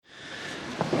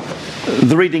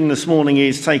The reading this morning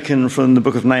is taken from the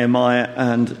book of Nehemiah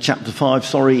and chapter 5.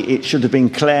 Sorry, it should have been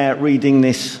Claire reading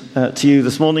this to you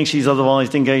this morning. She's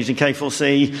otherwise engaged in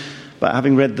K4C, but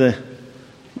having read the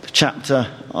chapter,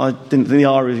 I think the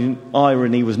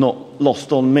irony was not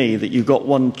lost on me that you've got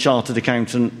one chartered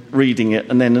accountant reading it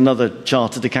and then another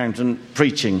chartered accountant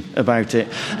preaching about it.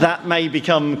 That may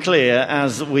become clear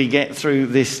as we get through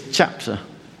this chapter.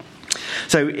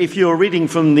 So if you're reading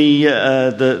from the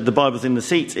Bibles in the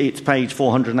seats, it's page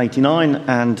 489,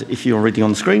 and if you're reading on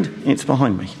the screen, it's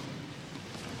behind me.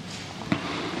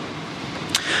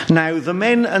 Now the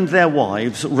men and their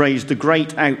wives raised a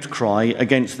great outcry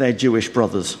against their Jewish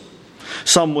brothers.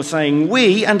 Some were saying,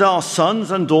 "We and our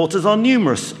sons and daughters are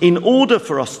numerous. In order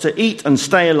for us to eat and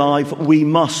stay alive, we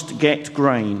must get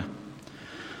grain."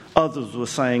 Others were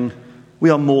saying, "We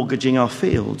are mortgaging our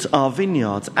fields, our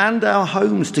vineyards, and our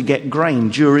homes to get grain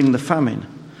during the famine."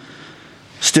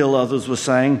 Still others were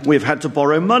saying, "We've had to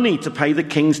borrow money to pay the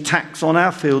king's tax on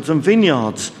our fields and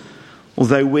vineyards.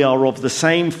 Although we are of the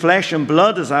same flesh and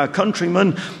blood as our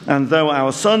countrymen, and though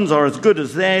our sons are as good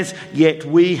as theirs, yet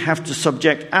we have to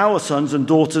subject our sons and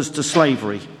daughters to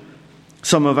slavery.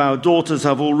 Some of our daughters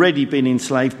have already been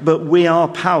enslaved, but we are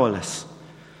powerless,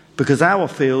 because our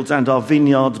fields and our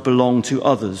vineyards belong to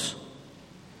others."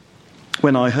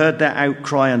 When I heard their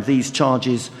outcry and these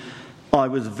charges, I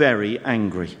was very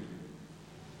angry.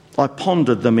 I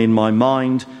pondered them in my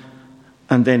mind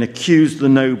and then accused the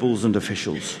nobles and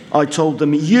officials. I told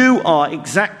them, "You are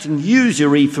exacting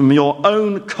usury from your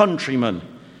own countrymen."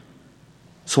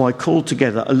 So I called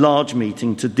together a large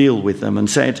meeting to deal with them and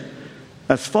said,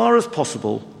 "As far as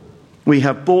possible, we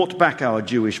have bought back our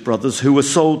Jewish brothers who were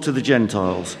sold to the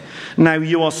Gentiles. Now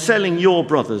you are selling your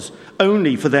brothers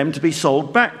only for them to be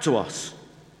sold back to us."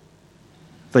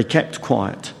 They kept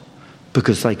quiet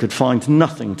because they could find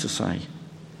nothing to say.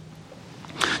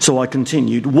 So I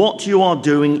continued, "What you are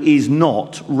doing is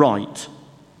not right.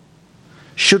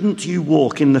 Shouldn't you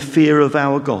walk in the fear of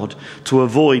our God to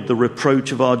avoid the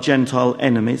reproach of our Gentile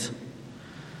enemies?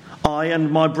 I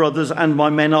and my brothers and my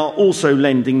men are also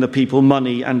lending the people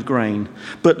money and grain,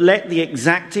 but let the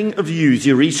exacting of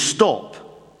usury stop.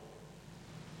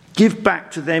 Give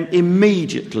back to them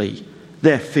immediately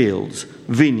their fields,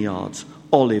 vineyards,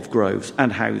 olive groves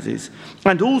and houses,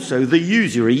 and also the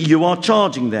usury you are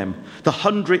charging them, the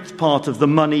 100th part of the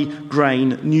money,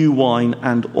 grain, new wine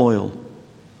and oil."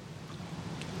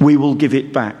 "We will give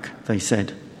it back," they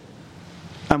said,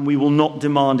 "and we will not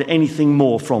demand anything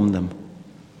more from them.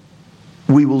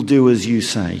 We will do as you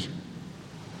say."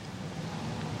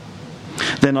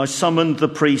 Then I summoned the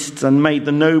priests and made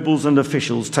the nobles and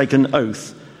officials take an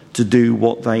oath to do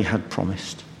what they had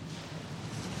promised.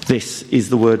 This is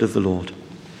the word of the Lord.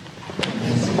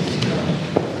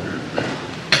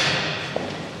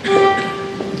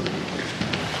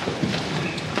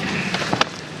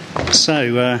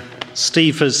 So,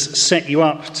 Steve has set you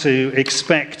up to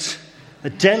expect a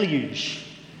deluge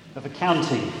of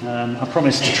accounting. I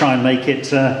promised to try and make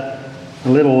it a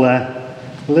little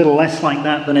less like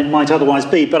that than it might otherwise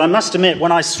be. But I must admit,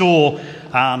 when I saw,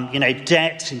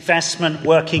 debt, investment,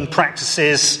 working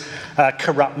practices,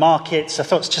 corrupt markets, I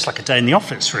thought it's just like a day in the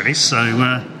office, really. So,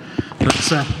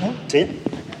 oh dear,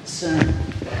 it's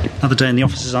another day in the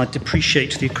office as I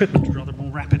depreciate the equipment rather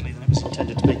more rapidly than it was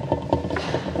intended to be.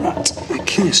 Right,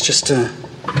 okay, let's just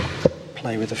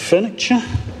play with the furniture.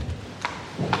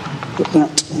 Put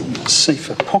that in a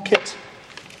safer pocket.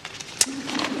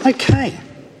 Okay,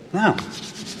 now,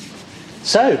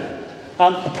 so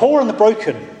the poor and the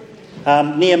broken,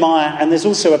 Nehemiah, and there's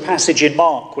also a passage in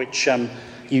Mark which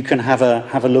you can have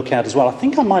a look at as well. I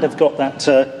think I might have got that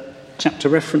chapter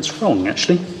reference wrong,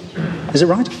 actually. Is it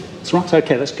right? It's right.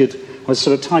 Okay, that's good. I was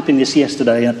sort of typing this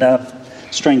yesterday, and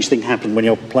strange thing happened when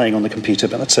you're playing on the computer,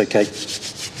 but that's okay.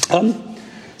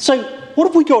 So what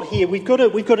have we got here? We've got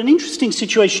an interesting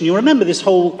situation. You remember this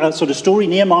whole sort of story.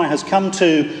 Nehemiah has come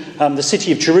to the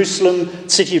city of Jerusalem. The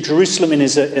city of Jerusalem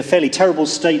is a fairly terrible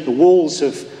state. The walls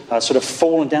have sort of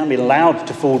fallen down, been allowed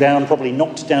to fall down, probably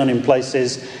knocked down in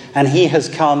places. And he has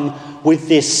come with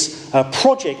this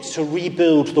project to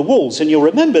rebuild the walls. And you'll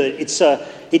remember it's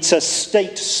a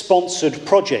state-sponsored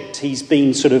project. He's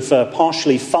been sort of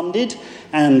partially funded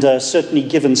and certainly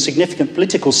given significant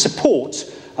political support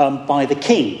by the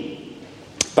king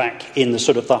back in the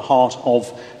sort of the heart of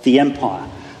the empire.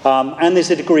 And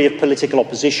there's a degree of political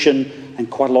opposition and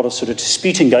quite a lot of sort of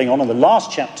disputing going on. In the last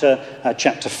chapter,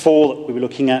 chapter 4 that we were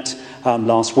looking at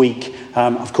last week,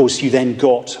 of course you then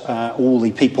got all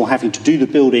the people having to do the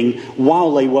building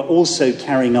while they were also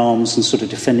carrying arms and sort of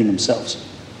defending themselves.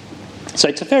 So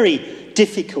it's a very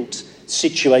difficult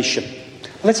situation.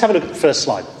 Let's have a look at the first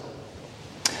slide.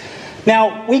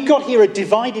 Now, we've got here a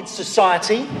divided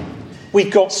society.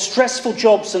 We've got stressful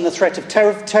jobs and the threat of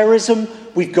terrorism.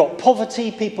 We've got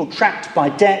poverty, people trapped by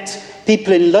debt,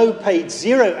 people in low-paid,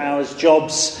 zero-hours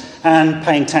jobs, and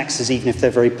paying taxes even if they're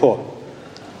very poor.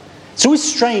 It's always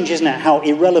strange, isn't it, how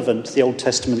irrelevant the Old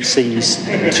Testament seems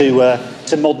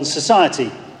to modern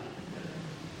society.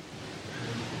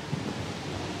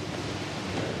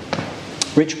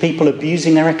 Rich people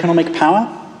abusing their economic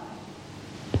power.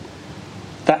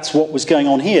 That's what was going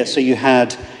on here. So you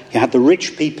had the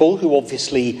rich people who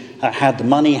obviously had the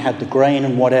money, had the grain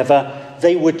and whatever.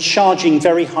 They were charging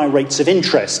very high rates of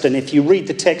interest. And if you read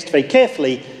the text very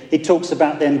carefully, it talks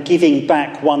about them giving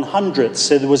back 100th.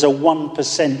 So there was a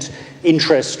 1%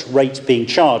 interest rate being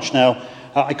charged. Now,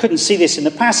 I couldn't see this in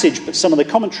the passage, but some of the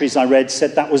commentaries I read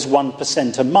said that was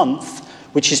 1% a month,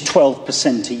 which is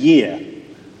 12% a year.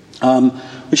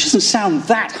 Which doesn't sound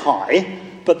that high,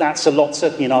 but that's a lot,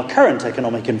 certainly in our current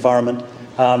economic environment,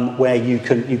 where you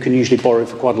can usually borrow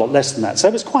for quite a lot less than that. So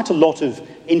there was quite a lot of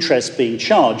interest being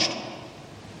charged.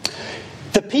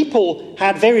 The people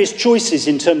had various choices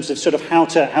in terms of sort of how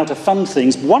to fund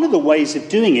things. One of the ways of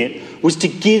doing it was to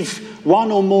give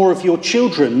one or more of your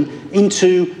children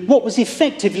into what was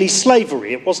effectively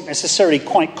slavery. It wasn't necessarily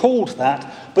quite called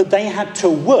that, but they had to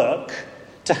work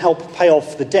to help pay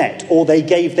off the debt, or they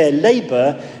gave their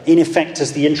labour in effect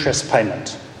as the interest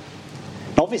payment.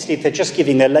 Obviously, if they're just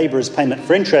giving their labour as payment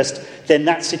for interest, then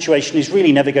that situation is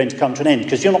really never going to come to an end,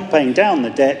 because you're not paying down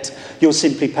the debt, you're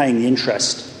simply paying the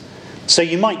interest. So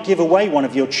you might give away one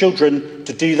of your children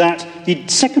to do that. The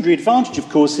secondary advantage, of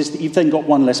course, is that you've then got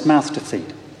one less mouth to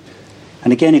feed.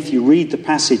 And again, if you read the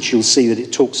passage, you'll see that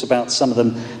it talks about some of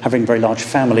them having very large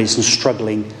families and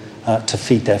struggling to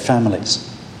feed their families.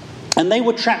 And they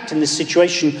were trapped in this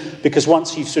situation because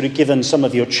once you've sort of given some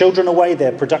of your children away,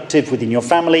 they're productive within your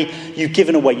family, you've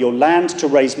given away your land to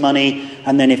raise money,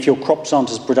 and then if your crops aren't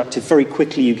as productive, very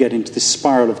quickly you get into this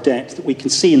spiral of debt that we can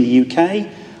see in the UK,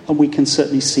 and we can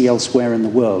certainly see elsewhere in the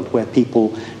world, where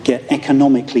people get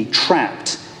economically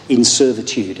trapped in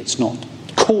servitude. It's not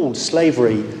called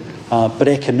slavery, but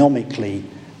economically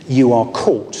you are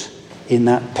caught in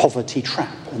that poverty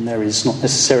trap, and there is not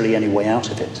necessarily any way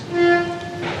out of it.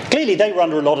 Clearly, they were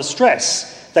under a lot of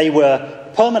stress. They were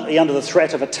permanently under the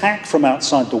threat of attack from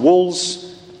outside the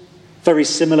walls, very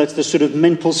similar to the sort of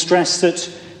mental stress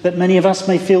that many of us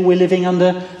may feel we're living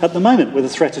under at the moment with the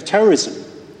threat of terrorism.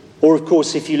 Or, of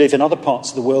course, if you live in other parts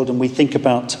of the world, and we think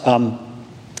about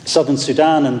southern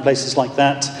Sudan and places like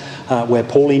that, where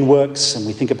Pauline works, and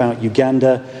we think about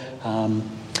Uganda,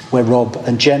 where Rob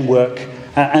and Jen work,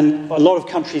 and a lot of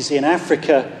countries in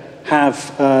Africa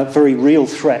have a very real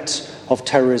threat of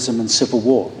terrorism and civil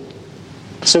war.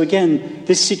 So again,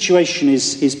 this situation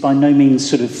is by no means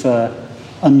sort of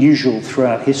unusual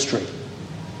throughout history.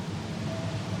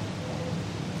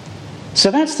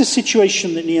 So that's the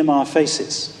situation that Nehemiah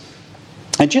faces.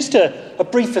 And just a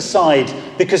brief aside,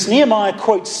 because Nehemiah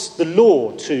quotes the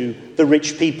law to the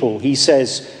rich people. He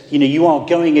says, you are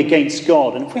going against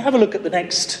God. And if we have a look at the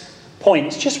next point,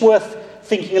 it's just worth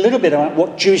thinking a little bit about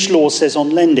what Jewish law says on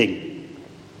lending.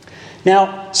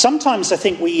 Now, sometimes I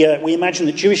think we imagine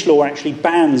that Jewish law actually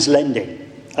bans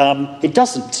lending. It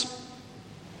doesn't.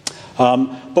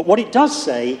 But what it does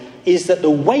say is that the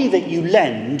way that you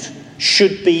lend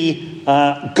should be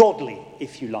godly,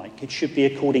 if you like. It should be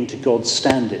according to God's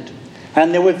standard.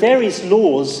 And there were various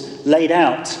laws laid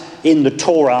out in the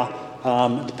Torah,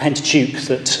 the Pentateuch,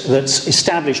 that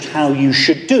established how you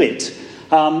should do it.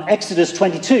 Exodus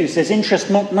 22 says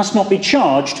interest must not be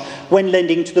charged when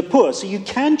lending to the poor. So you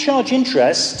can charge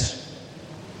interest,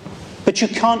 but you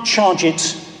can't charge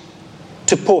it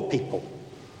to poor people.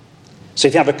 So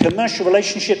if you have a commercial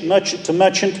relationship, merchant to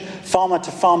merchant, farmer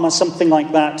to farmer, something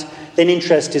like that, then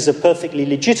interest is a perfectly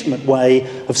legitimate way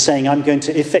of saying, I'm going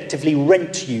to effectively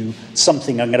rent you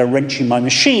something. I'm going to rent you my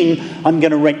machine, I'm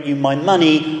going to rent you my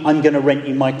money, I'm going to rent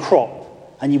you my crop.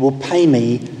 And you will pay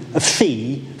me a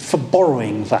fee for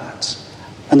borrowing that.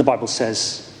 And the Bible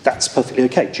says that's perfectly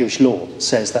okay. Jewish law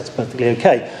says that's perfectly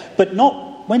okay. But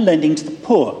not when lending to the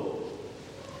poor.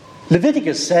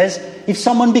 Leviticus says if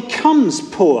someone becomes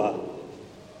poor,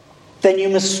 then you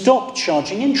must stop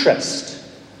charging interest.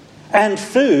 And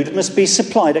food must be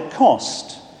supplied at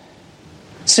cost.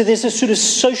 So there's a sort of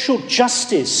social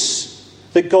justice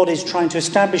that God is trying to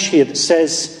establish here that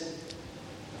says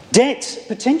debt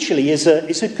potentially is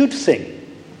a good thing.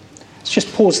 Let's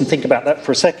just pause and think about that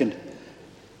for a second.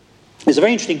 There's a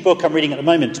very interesting book I'm reading at the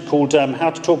moment called How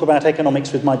to Talk About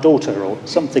Economics with My Daughter, or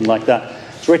something like that.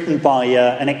 It's written by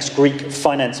an ex-Greek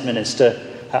finance minister.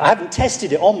 I haven't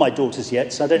tested it on my daughters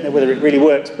yet, so I don't know whether it really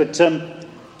works, but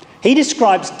He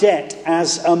describes debt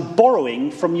as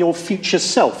borrowing from your future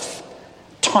self,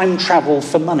 time travel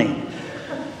for money.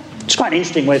 It's quite an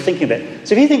interesting way of thinking of it.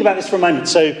 So if you think about this for a moment,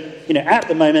 so, at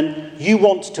the moment, you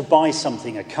want to buy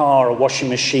something, a car, a washing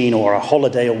machine, or a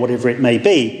holiday, or whatever it may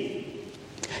be.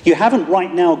 You haven't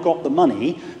right now got the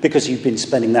money because you've been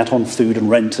spending that on food and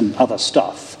rent and other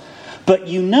stuff. But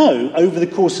over the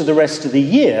course of the rest of the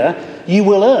year, you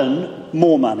will earn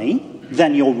more money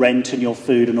than your rent and your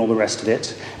food and all the rest of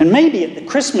it. And maybe at the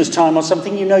Christmas time or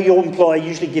something, your employer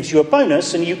usually gives you a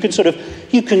bonus, and you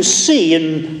can see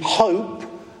and hope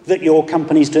that your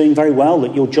company's doing very well,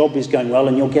 that your job is going well,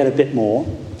 and you'll get a bit more.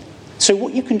 So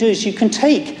what you can do is you can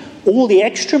take all the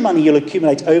extra money you'll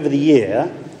accumulate over the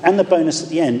year and the bonus at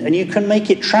the end, and you can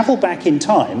make it travel back in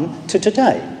time to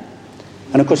today.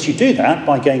 And of course you do that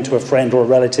by going to a friend or a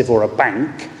relative or a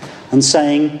bank and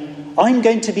saying, I'm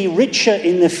going to be richer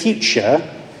in the future,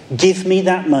 give me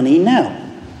that money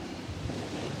now.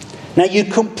 Now you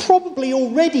can probably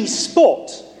already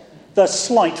spot the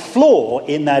slight flaw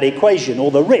in that equation,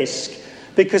 or the risk,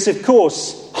 because of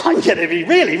course I'm going to be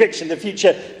really rich in the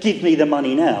future, give me the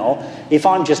money now. If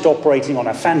I'm just operating on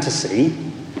a fantasy,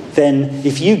 then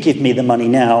if you give me the money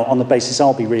now on the basis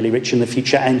I'll be really rich in the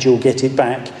future and you'll get it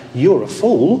back, you're a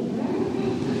fool,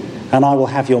 and I will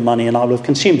have your money and I will have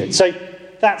consumed it. So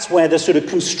that's where the sort of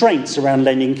constraints around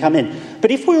lending come in.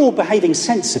 But if we're all behaving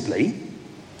sensibly,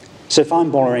 so if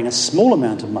I'm borrowing a small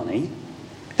amount of money,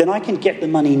 then I can get the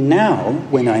money now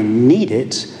when I need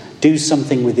it, do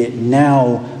something with it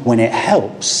now when it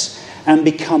helps, and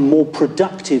become more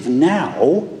productive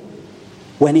now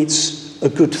when it's a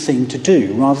good thing to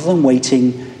do, rather than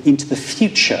waiting into the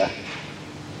future.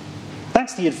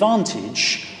 That's the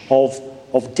advantage of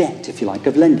debt, if you like,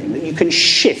 of lending, that you can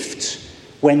shift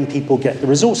when people get the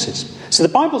resources. So the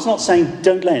Bible's not saying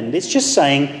don't lend, it's just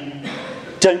saying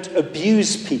don't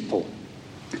abuse people.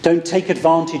 Don't take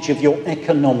advantage of your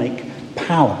economic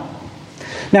power.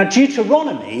 Now,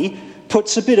 Deuteronomy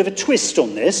puts a bit of a twist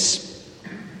on this,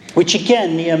 which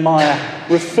again Nehemiah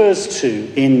refers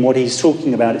to in what he's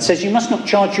talking about. It says you must not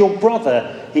charge your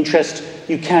brother interest,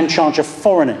 you can charge a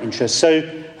foreigner interest. So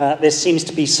there seems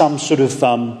to be some sort of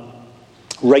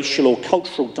racial or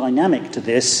cultural dynamic to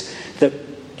this, that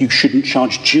you shouldn't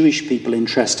charge Jewish people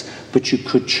interest, but you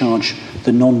could charge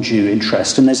the non-Jew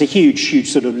interest. And there's a huge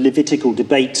sort of Levitical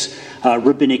debate,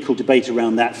 rabbinical debate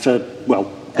around that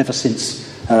ever since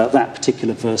that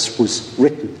particular verse was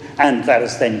written. And that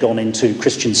has then gone into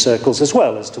Christian circles as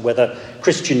well, as to whether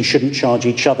Christians shouldn't charge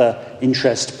each other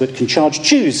interest, but can charge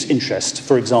Jews interest,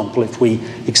 for example, if we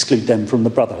exclude them from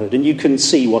the brotherhood. And you can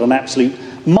see what an absolute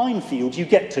minefield you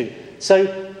get to.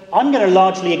 So I'm going to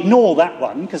largely ignore that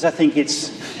one, because I think it's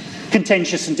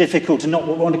contentious and difficult and not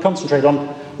what we want to concentrate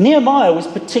on. Nehemiah was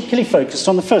particularly focused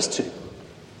on the first two.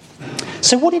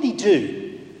 So what did he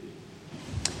do?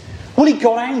 Well, he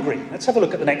got angry. Let's have a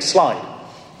look at the next slide.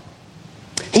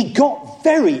 He got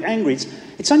very angry.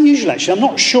 It's unusual, actually. I'm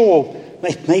not sure,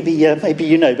 maybe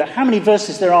you know, but how many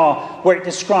verses there are where it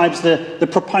describes the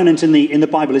proponent in the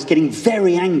Bible as getting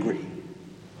very angry.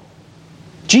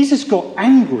 Jesus got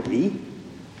angry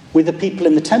with the people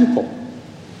in the temple.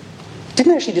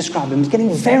 Didn't actually describe him as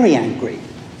getting very angry,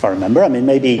 if I remember. I mean,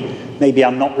 maybe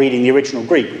I'm not reading the original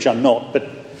Greek, which I'm not, but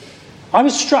I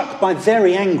was struck by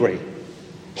very angry.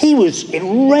 He was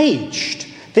enraged.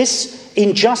 This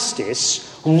injustice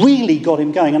really got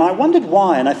him going, and I wondered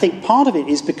why, and I think part of it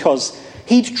is because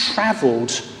he'd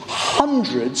travelled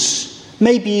hundreds,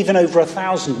 maybe even over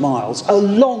 1,000 miles, a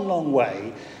long, long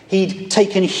way. He'd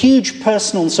taken huge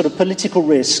personal and sort of political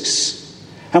risks,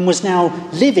 and was now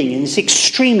living in this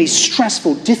extremely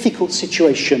stressful, difficult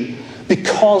situation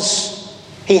because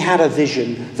he had a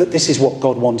vision that this is what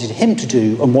God wanted him to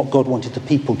do and what God wanted the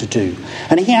people to do.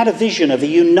 And he had a vision of a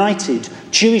united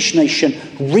Jewish nation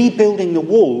rebuilding the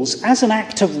walls as an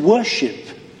act of worship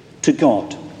to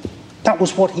God. That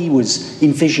was what he was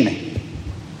envisioning.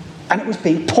 And it was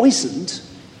being poisoned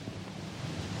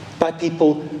by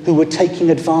people who were taking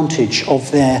advantage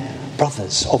of their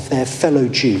brothers, of their fellow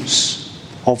Jews,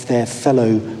 of their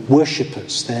fellow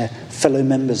worshippers, their fellow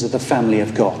members of the family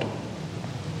of God.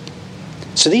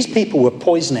 So these people were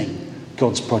poisoning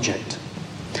God's project.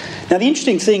 Now the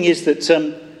interesting thing is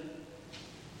that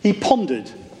he pondered.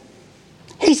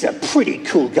 He's a pretty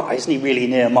cool guy, isn't he, really,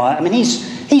 Nehemiah? I mean,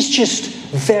 he's just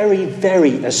very,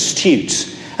 very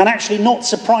astute. And actually not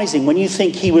surprising when you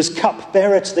think he was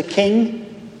cupbearer to the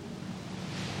king.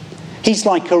 He's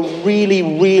like a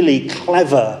really, really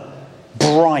clever,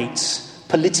 bright,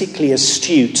 politically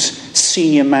astute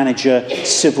senior manager,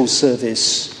 civil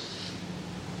service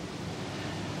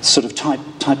sort of type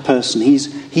type person.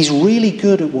 He's really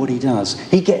good at what he does.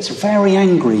 He gets very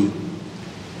angry,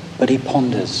 but he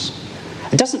ponders.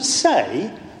 It doesn't say,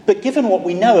 but given what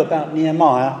we know about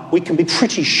Nehemiah, we can be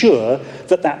pretty sure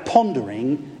that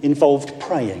pondering involved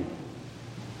praying.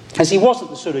 As he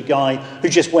wasn't the sort of guy who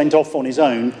just went off on his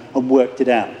own and worked it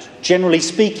out. Generally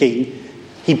speaking,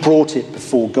 he brought it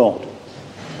before God.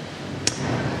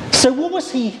 So what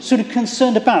was he sort of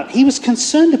concerned about? He was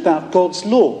concerned about God's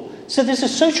law. So there's a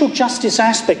social justice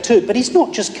aspect to it, but he's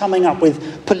not just coming up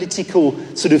with political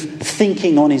sort of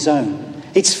thinking on his own.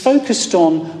 It's focused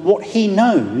on what he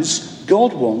knows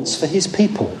God wants for his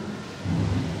people.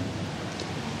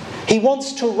 He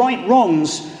wants to right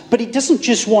wrongs, but he doesn't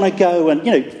just want to go and,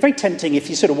 very tempting if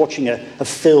you're sort of watching a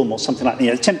film or something like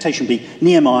that. The temptation would be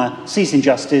Nehemiah sees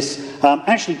injustice,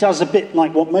 actually does a bit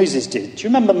like what Moses did. Do you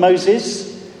remember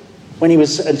Moses when he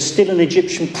was still an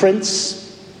Egyptian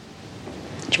prince?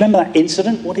 Do you remember that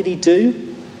incident? What did he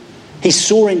do? He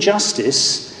saw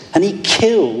injustice and he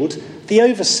killed the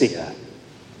overseer.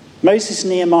 Moses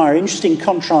and Nehemiah are interesting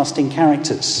contrasting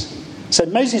characters. So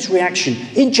Moses' reaction,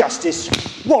 injustice,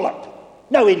 wallop.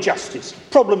 No injustice.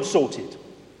 Problem sorted.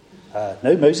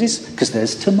 No, Moses, because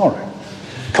there's tomorrow.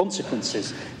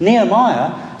 Consequences.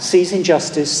 Nehemiah sees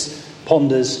injustice,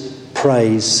 ponders,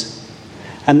 prays,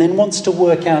 and then wants to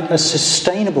work out a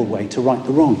sustainable way to right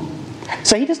the wrong.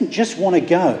 So he doesn't just want to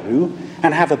go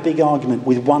and have a big argument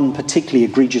with one particularly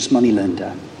egregious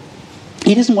moneylender.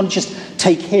 He doesn't want to just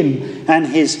take him and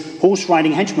his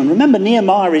horse-riding henchmen. Remember,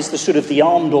 Nehemiah is the sort of the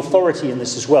armed authority in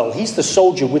this as well. He's the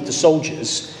soldier with the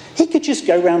soldiers. He could just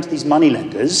go round to these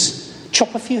moneylenders,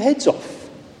 chop a few heads off,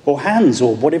 or hands,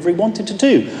 or whatever he wanted to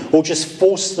do, or just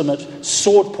force them at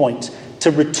sword point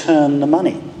to return the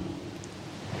money.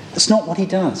 That's not what he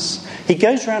does. He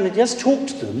goes around and he does talk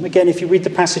to them. Again, if you read the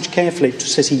passage carefully, it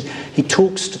says he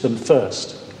talks to them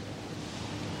first.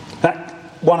 That,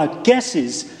 one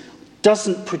guesses,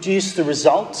 doesn't produce the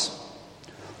results,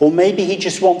 or maybe he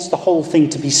just wants the whole thing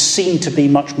to be seen to be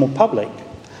much more public.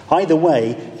 Either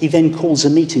way, he then calls a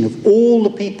meeting of all the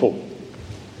people,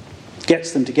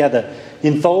 gets them together,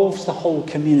 involves the whole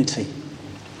community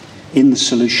in the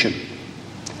solution.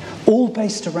 All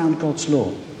based around God's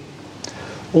law.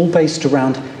 All based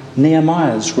around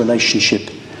Nehemiah's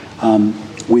relationship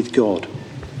with God.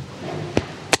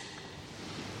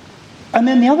 And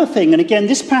then the other thing, and again,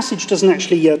 this passage doesn't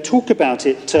actually talk about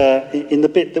it in the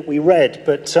bit that we read,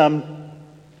 but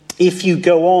if you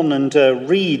go on and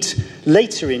read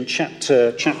later in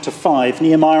chapter 5,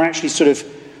 Nehemiah actually sort of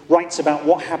writes about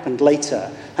what happened later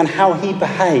and how he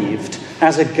behaved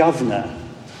as a governor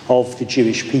of the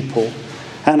Jewish people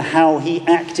and how he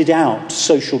acted out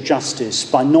social justice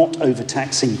by not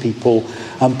overtaxing people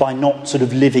and by not sort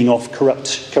of living off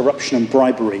corruption and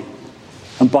bribery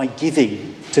and by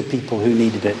giving to people who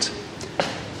needed it.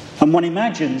 And one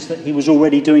imagines that he was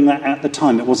already doing that at the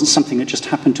time. It wasn't something that just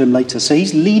happened to him later. So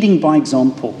he's leading by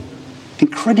example.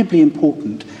 Incredibly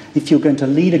important, if you're going to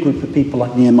lead a group of people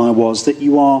like Nehemiah was, that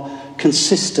you are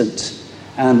consistent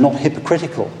and not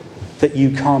hypocritical, that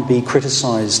you can't be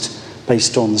criticised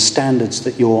based on the standards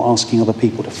that you're asking other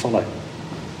people to follow.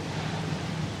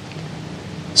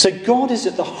 So God is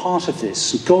at the heart of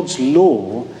this. God's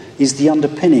law is the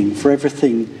underpinning for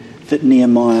everything that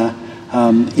Nehemiah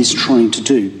is trying to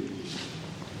do.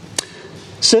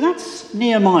 So that's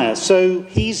Nehemiah. So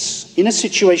he's in a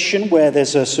situation where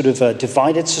there's a sort of a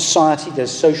divided society,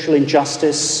 there's social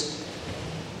injustice,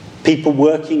 people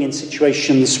working in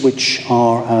situations which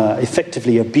are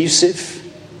effectively abusive,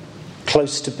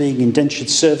 close to being indentured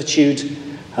servitude.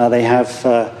 They have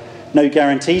no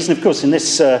guarantees. And of course, in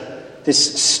this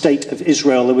state of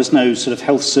Israel, there was no sort of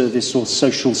health service or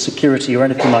social security or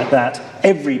anything like that.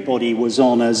 Everybody was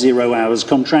on a 0 hours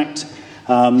contract.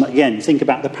 Again, think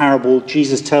about the parable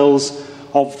Jesus tells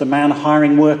of the man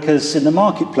hiring workers in the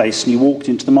marketplace. And you walked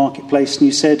into the marketplace and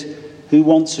you said, "Who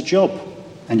wants a job?"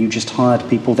 And you just hired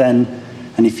people then.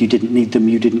 And if you didn't need them,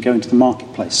 you didn't go into the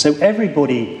marketplace. So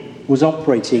everybody was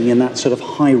operating in that sort of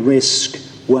high-risk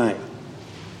way.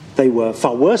 They were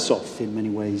far worse off in many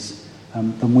ways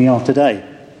than we are today.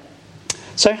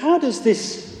 So how does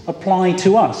this apply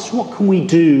to us? What can we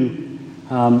do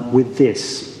with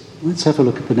this? Let's have a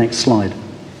look at the next slide.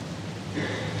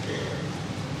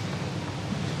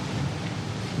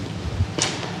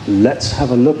 Let's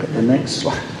have a look at the next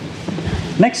slide.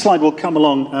 Next slide will come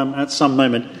along at some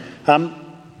moment.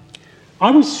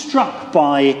 I was struck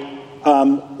by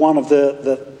one of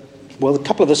a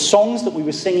couple of the songs that we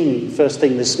were singing first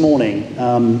thing this morning,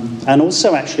 and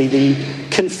also actually the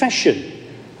confession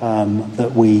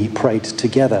that we prayed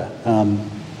together.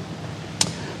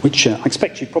 which I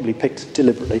expect you probably picked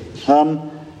deliberately.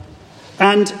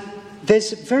 And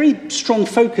there's a very strong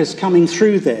focus coming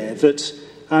through there that,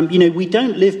 we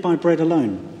don't live by bread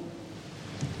alone.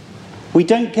 We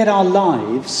don't get our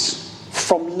lives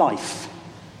from life,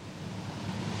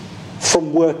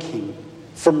 from working,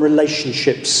 from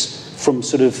relationships, from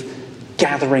sort of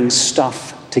gathering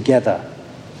stuff together.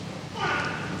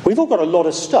 We've all got a lot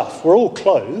of stuff. We're all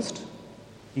clothed.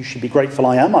 You should be grateful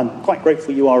I am. I'm quite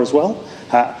grateful you are as well.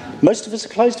 Most of us are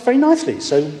clothed very nicely,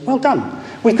 so well done.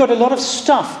 We've got a lot of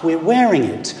stuff. We're wearing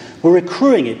it. We're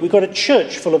accruing it. We've got a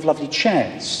church full of lovely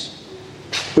chairs.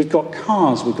 We've got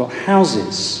cars. We've got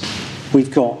houses.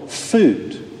 We've got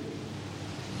food.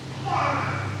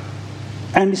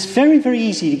 And it's very, very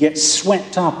easy to get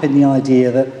swept up in the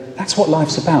idea that that's what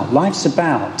life's about. Life's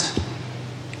about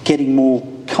getting more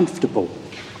comfortable.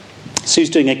 Sue's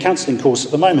doing a counselling course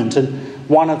at the moment, and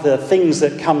one of the things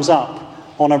that comes up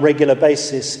on a regular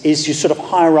basis is your sort of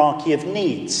hierarchy of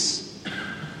needs.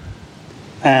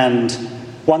 And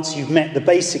once you've met the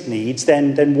basic needs,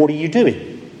 then what are you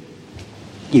doing?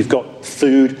 You've got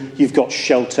food, you've got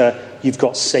shelter, you've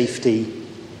got safety.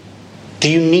 Do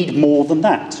you need more than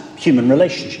that? Human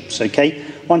relationships, okay?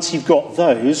 Once you've got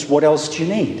those, what else do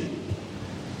you need?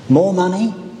 More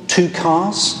money? 2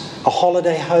 cars? A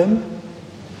holiday home?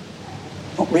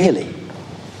 Not really.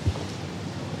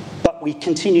 But we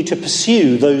continue to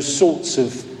pursue those sorts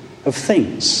of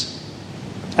things.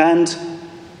 And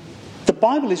the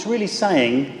Bible is really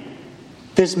saying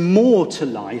there's more to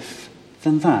life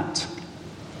than that.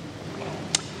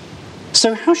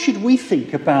 So how should we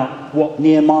think about what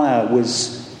Nehemiah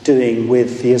was doing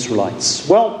with the Israelites?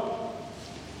 Well,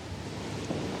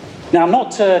 now I'm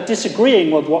not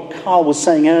disagreeing with what Carl was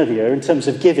saying earlier in terms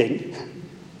of giving,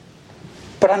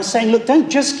 but I'm saying, look, don't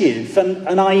just give.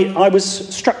 And I was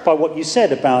struck by what you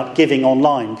said about giving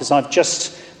online, because I've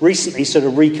just recently sort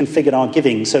of reconfigured our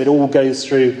giving so it all goes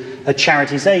through a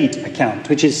Charities Aid account,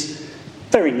 which is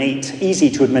very neat, easy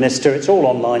to administer. It's all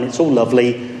online, it's all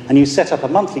lovely. And you set up a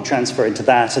monthly transfer into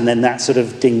that, and then that sort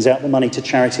of dings out the money to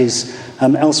charities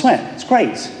elsewhere. It's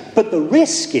great. But the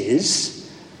risk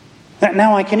is that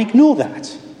now I can ignore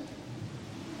that.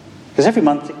 Because every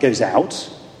month it goes out,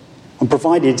 and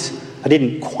provided I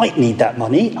didn't quite need that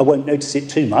money, I won't notice it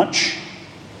too much.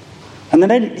 And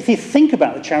then if you think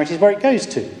about the charities, where it goes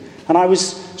to. And I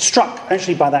was struck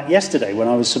actually by that yesterday when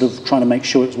I was sort of trying to make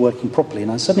sure it was working properly.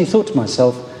 And I suddenly thought to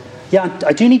myself, yeah,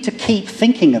 I do need to keep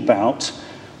thinking about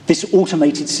this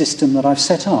automated system that I've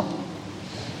set up.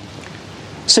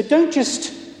 So don't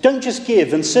just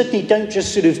give, and certainly don't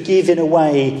just sort of give in a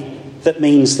way that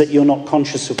means that you're not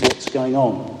conscious of what's going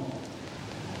on.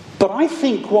 But I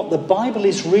think what the Bible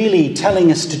is really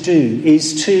telling us to do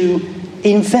is to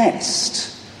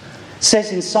invest. It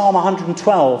says in Psalm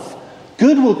 112,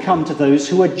 good will come to those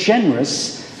who are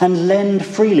generous and lend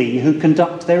freely, who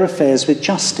conduct their affairs with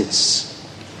justice.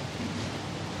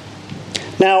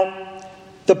 Now,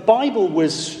 the Bible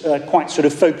was quite sort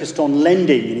of focused on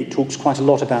lending, and it talks quite a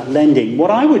lot about lending. What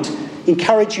I would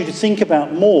encourage you to think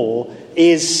about more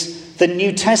is the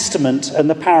New Testament and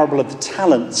the parable of the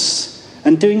talents,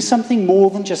 and doing something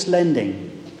more than just lending.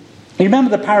 You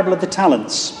remember the parable of the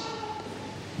talents?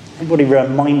 Anybody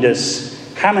remind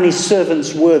us, how many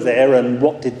servants were there and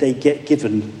what did they get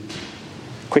given?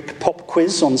 Quick pop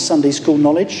quiz on Sunday school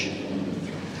knowledge.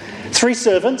 3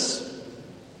 servants.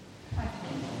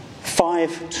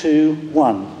 5, 2,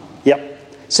 1.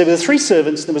 Yep. So there were 3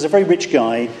 servants, there was a very rich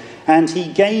guy, and he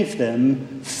gave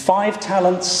them 5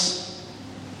 talents,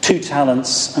 2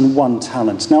 talents, and 1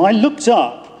 talent. Now, I looked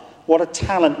up what a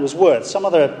talent was worth. Some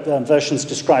other versions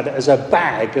describe it as a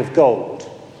bag of gold.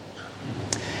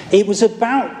 It was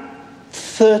about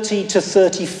 30 to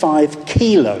 35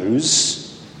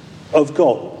 kilos of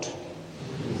gold.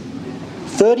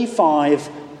 35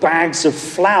 bags of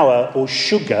flour or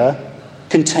sugar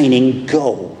containing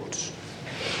gold.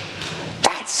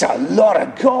 That's a lot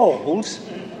of gold.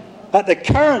 At the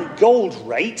current gold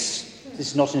rate, this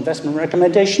is not an investment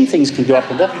recommendation, things can go up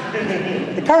and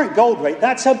down. The current gold rate,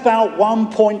 that's about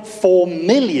 £1.4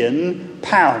 million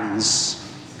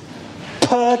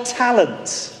per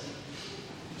talent.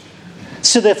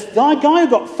 So the guy who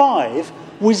got 5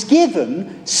 was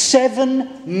given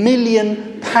 £7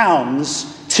 million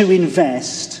to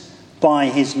invest by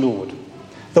his Lord.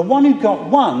 The one who got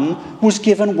 1 was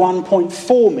given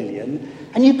 1.4 million,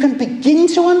 and you can begin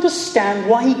to understand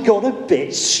why he got a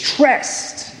bit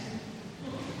stressed.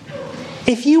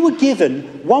 If you were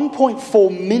given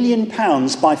 £1.4 million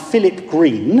by Philip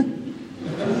Green,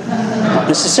 not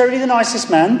necessarily the nicest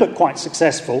man, but quite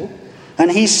successful,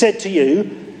 and he said to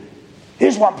you,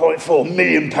 here's £1.4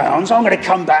 million, I'm going to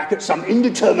come back at some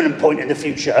indeterminate point in the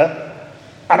future,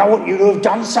 and I want you to have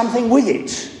done something with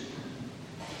it.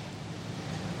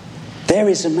 There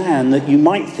is a man that you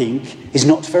might think is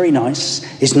not very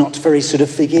nice, is not very sort of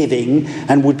forgiving,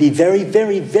 and would be very,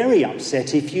 very, very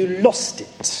upset if you lost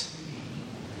it.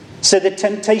 So the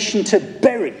temptation to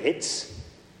bury it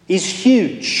is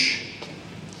huge.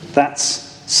 That's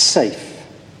safe.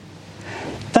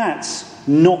 That's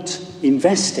not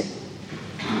investing.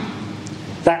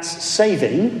 That's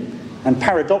saving. And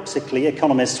paradoxically,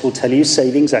 economists will tell you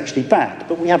saving's actually bad,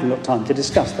 but we haven't got time to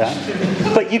discuss that.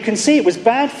 But you can see it was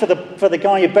bad for the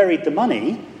guy who buried the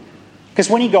money, because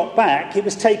when he got back, it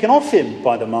was taken off him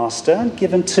by the master and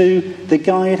given to the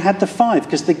guy who had the 5.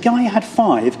 Because the guy who had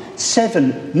 5,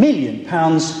 £7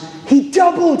 million, he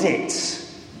doubled it.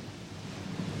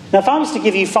 Now, if I was to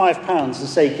give you £5 and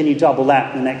say, can you double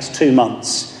that in the next 2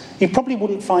 months, you probably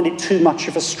wouldn't find it too much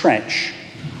of a stretch.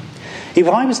 If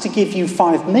I was to give you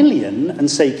 5 million and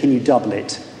say, can you double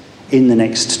it in the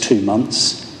next 2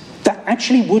 months, that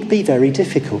actually would be very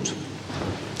difficult.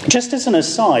 Just as an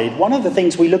aside, one of the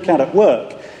things we look at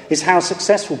work is how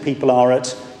successful people are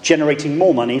at generating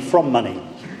more money from money.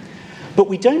 But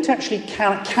we don't actually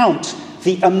count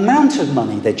the amount of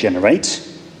money they generate.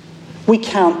 We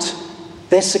count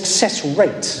their success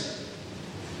rate.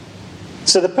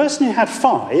 So the person who had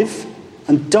 5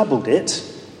 and doubled it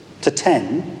to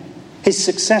 10, his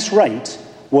success rate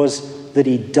was that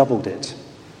he doubled it.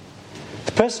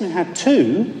 The person who had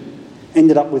 2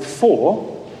 ended up with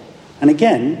 4, and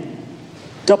again,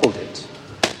 doubled it.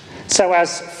 So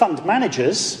as fund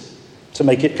managers, to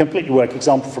make it completely work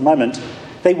example for a moment,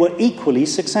 they were equally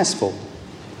successful.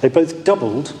 They both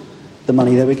doubled the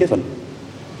money they were given,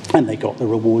 and they got the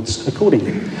rewards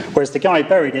accordingly. Whereas the guy who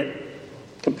buried it,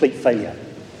 complete failure.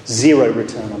 0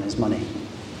 return on his money.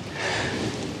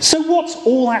 So what's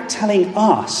all that telling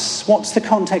us? What's the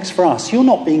context for us? You're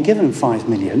not being given 5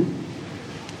 million.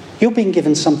 You're being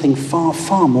given something far,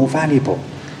 far more valuable.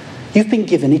 You've been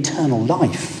given eternal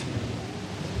life.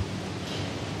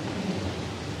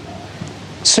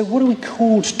 So what are we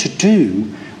called to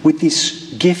do with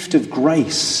this gift of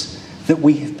grace that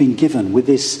we have been given, with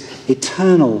this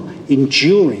eternal,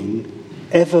 enduring,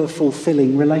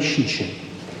 ever-fulfilling relationship?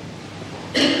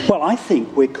 Well, I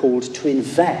think we're called to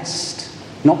invest,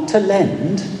 not to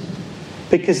lend,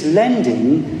 because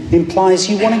lending implies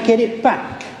you want to get it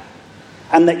back,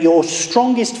 and that your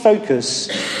strongest focus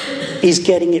is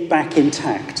getting it back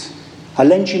intact. I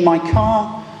lend you my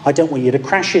car, I don't want you to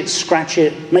crash it, scratch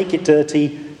it, make it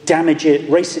dirty, damage it,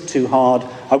 race it too hard.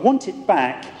 I want it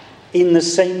back in the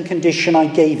same condition I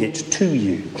gave it to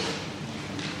you.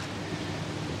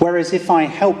 Whereas if I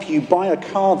help you buy a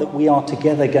car that we are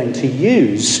together going to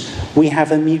use, we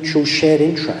have a mutual shared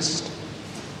interest.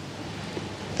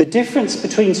 The difference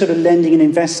between sort of lending and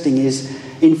investing is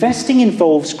investing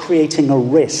involves creating a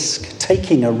risk,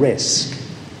 taking a risk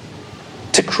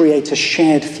to create a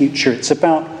shared future. It's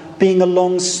about being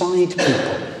alongside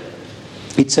people.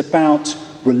 It's about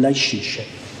relationship.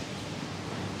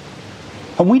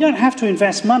 And we don't have to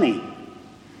invest money.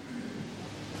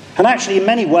 And actually, in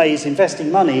many ways,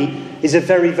 investing money is a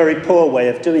very, very poor way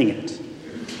of doing it.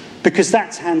 Because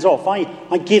that's hands-off.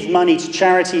 I give money to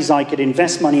charities. I could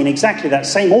invest money in exactly that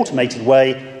same automated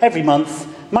way. Every month,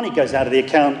 money goes out of the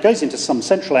account, goes into some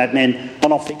central admin,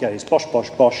 and off it goes. Bosh, bosh,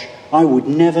 bosh. I would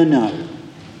never know.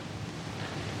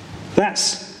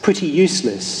 That's pretty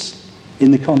useless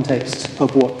in the context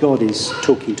of what God is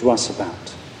talking to us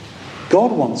about.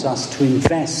 God wants us to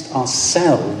invest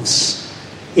ourselves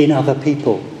in other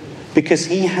people because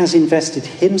he has invested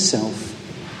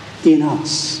himself in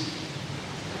us.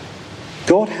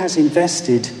 God has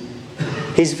invested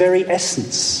his very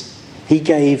essence. He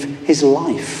gave his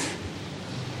life.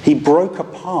 He broke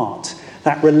apart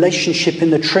that relationship in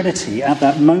the Trinity at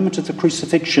that moment of the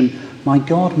crucifixion. My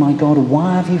God,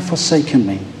 why have you forsaken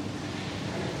me?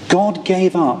 God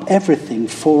gave up everything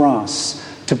for us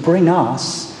to bring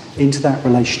us into that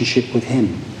relationship with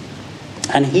him.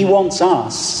 And he wants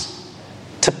us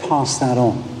to pass that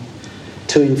on,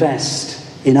 to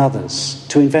invest in others,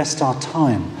 to invest our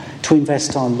time, to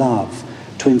invest our love,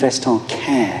 to invest our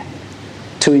care,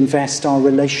 to invest our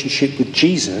relationship with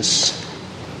Jesus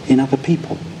in other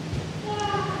people.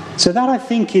 So that, I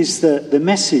think, is the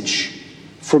message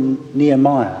from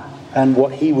Nehemiah and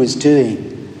what he was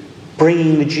doing,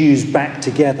 bringing the Jews back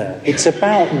together. It's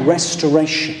about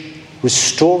restoration,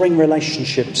 restoring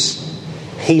relationships,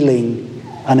 healing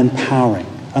and empowering.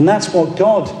 And that's what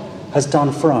God has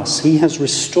done for us. He has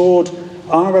restored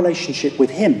our relationship with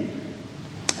him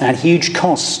at huge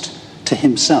cost to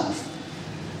himself.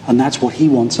 And that's what he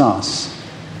wants us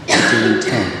to do in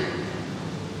turn.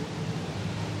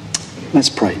 Let's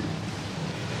pray.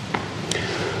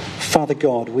 Father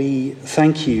God, we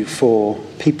thank you for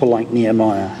people like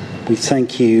Nehemiah. We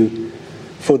thank you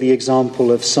for the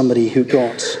example of somebody who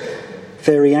got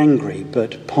very angry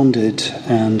but pondered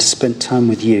and spent time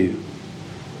with you.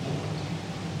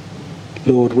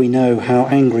 Lord, we know how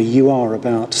angry you are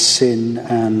about sin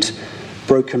and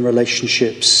broken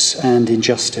relationships and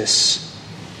injustice.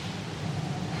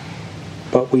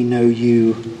 But we know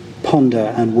you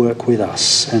ponder and work with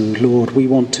us. And Lord, we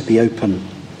want to be open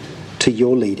to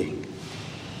your leading.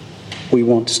 We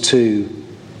want to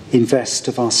invest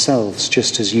of ourselves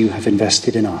just as you have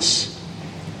invested in us.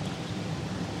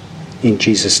 In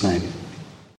Jesus' name.